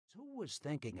was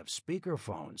thinking of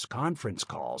speakerphones, conference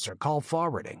calls, or call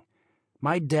forwarding.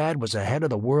 My dad was ahead of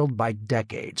the world by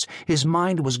decades. His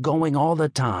mind was going all the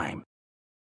time.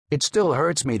 It still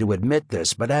hurts me to admit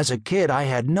this, but as a kid I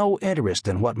had no interest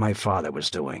in what my father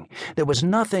was doing. There was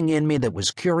nothing in me that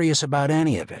was curious about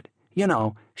any of it.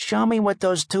 Show me what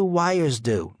those two wires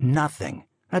do. Nothing.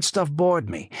 That stuff bored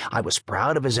me. I was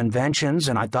proud of his inventions,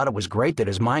 and I thought it was great that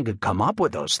his mind could come up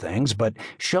with those things, but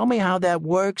show me how that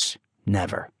works?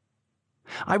 Never.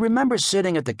 I remember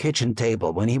sitting at the kitchen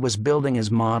table when he was building his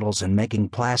models and making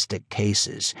plastic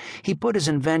cases. He put his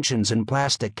inventions in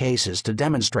plastic cases to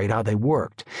demonstrate how they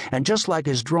worked, and just like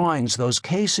his drawings, those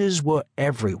cases were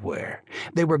everywhere.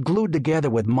 They were glued together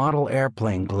with model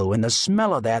airplane glue, and the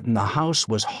smell of that in the house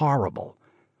was horrible.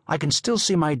 I can still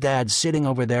see my dad sitting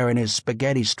over there in his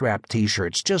spaghetti-strap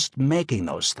t-shirts just making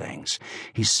those things.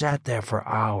 He sat there for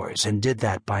hours and did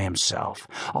that by himself.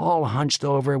 All hunched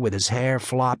over with his hair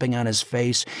flopping on his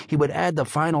face, he would add the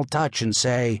final touch and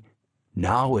say,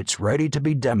 "Now it's ready to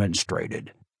be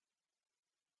demonstrated."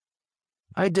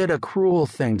 I did a cruel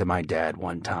thing to my dad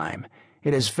one time.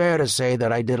 It is fair to say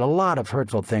that I did a lot of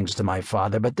hurtful things to my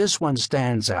father, but this one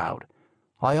stands out.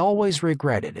 I always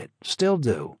regretted it, still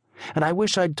do. And I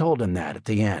wish I'd told him that at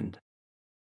the end.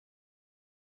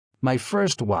 My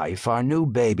first wife, our new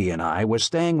baby, and I were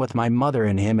staying with my mother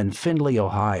and him in Findlay,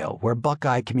 Ohio, where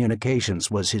Buckeye Communications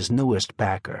was his newest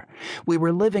backer. We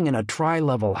were living in a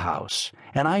tri-level house,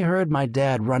 and I heard my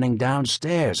dad running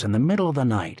downstairs in the middle of the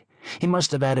night. He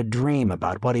must have had a dream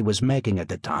about what he was making at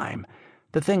the time.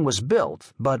 The thing was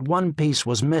built, but one piece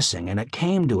was missing, and it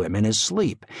came to him in his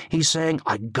sleep. He's saying,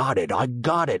 "I got it, I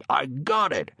got it, I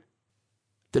got it."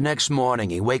 The next morning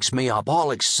he wakes me up all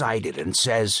excited and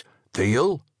says,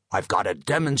 "Theo, I've got a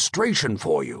demonstration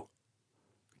for you."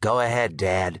 "Go ahead,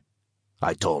 Dad,"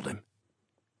 I told him.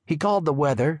 He called the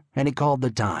weather and he called the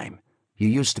time. You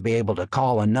used to be able to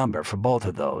call a number for both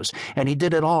of those, and he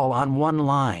did it all on one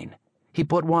line. He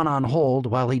put one on hold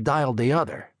while he dialed the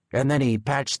other, and then he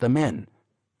patched them in.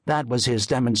 That was his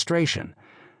demonstration.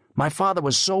 My father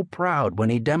was so proud when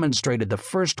he demonstrated the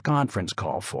first conference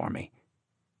call for me.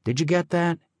 Did you get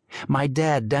that? My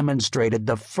dad demonstrated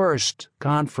the first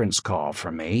conference call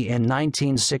for me in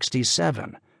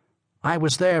 1967. I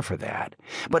was there for that,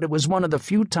 but it was one of the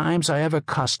few times I ever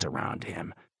cussed around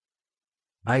him.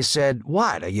 I said,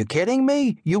 "What, are you kidding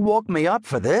me? You woke me up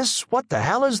for this? What the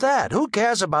hell is that? Who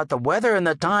cares about the weather and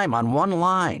the time on one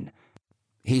line?"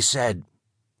 He said,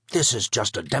 "This is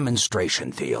just a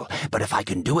demonstration, Theo, but if I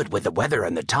can do it with the weather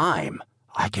and the time,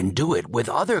 I can do it with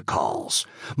other calls.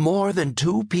 More than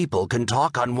two people can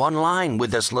talk on one line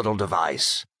with this little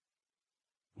device."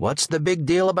 "What's the big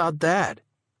deal about that?"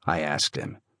 I asked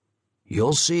him.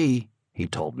 "You'll see," he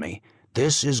told me.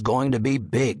 "This is going to be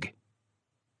big."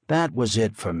 That was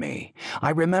it for me.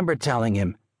 I remember telling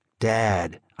him,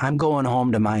 "Dad, I'm going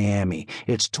home to Miami.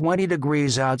 It's 20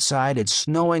 degrees outside, it's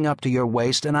snowing up to your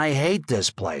waist, and I hate this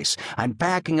place. I'm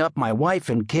packing up my wife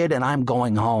and kid, and I'm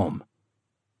going home."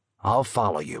 "I'll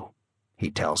follow you,"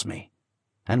 he tells me,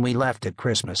 and we left at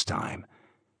Christmas time.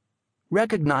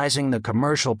 Recognizing the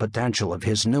commercial potential of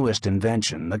his newest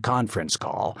invention, the conference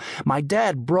call, my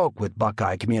dad broke with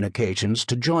Buckeye Communications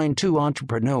to join two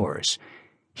entrepreneurs.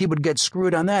 He would get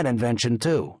screwed on that invention,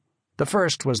 too. The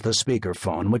first was the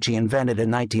speakerphone, which he invented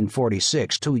in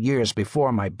 1946, 2 years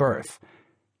before my birth.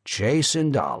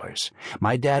 Chasing dollars.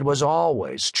 My dad was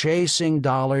always chasing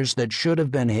dollars that should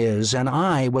have been his, and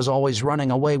I was always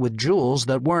running away with jewels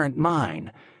that weren't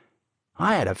mine.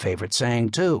 I had a favorite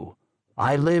saying, too.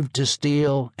 I live to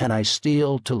steal, and I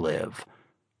steal to live.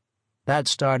 That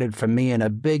started for me in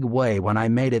a big way when I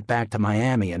made it back to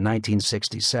Miami in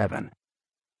 1967.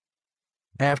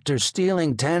 After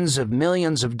stealing tens of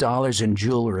millions of dollars in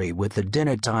jewelry with the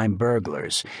dinner-time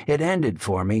burglars, it ended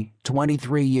for me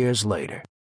 23 years later.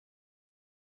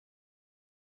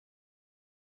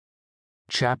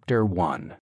 Chapter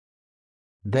 1.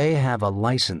 They have a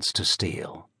license to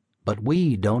steal, but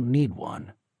we don't need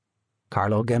one.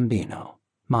 Carlo Gambino,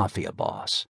 Mafia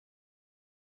Boss.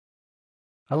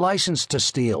 A License to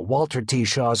Steal, Walter T.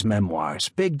 Shaw's memoirs.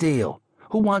 Big deal.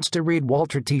 Who wants to read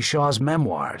Walter T. Shaw's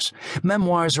memoirs?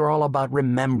 Memoirs are all about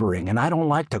remembering, and I don't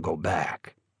like to go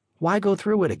back. Why go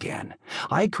through it again?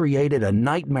 I created a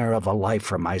nightmare of a life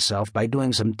for myself by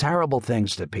doing some terrible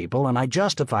things to people, and I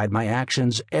justified my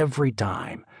actions every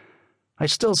time. I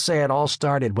still say it all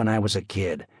started when I was a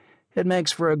kid. It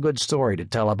makes for a good story to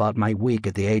tell about my week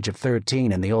at the age of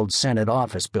 13 in the old Senate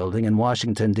office building in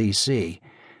Washington, D.C.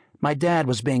 My dad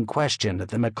was being questioned at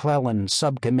the McClellan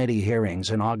subcommittee hearings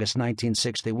in August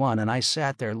 1961, and I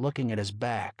sat there looking at his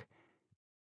back.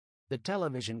 The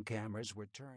television cameras were turned.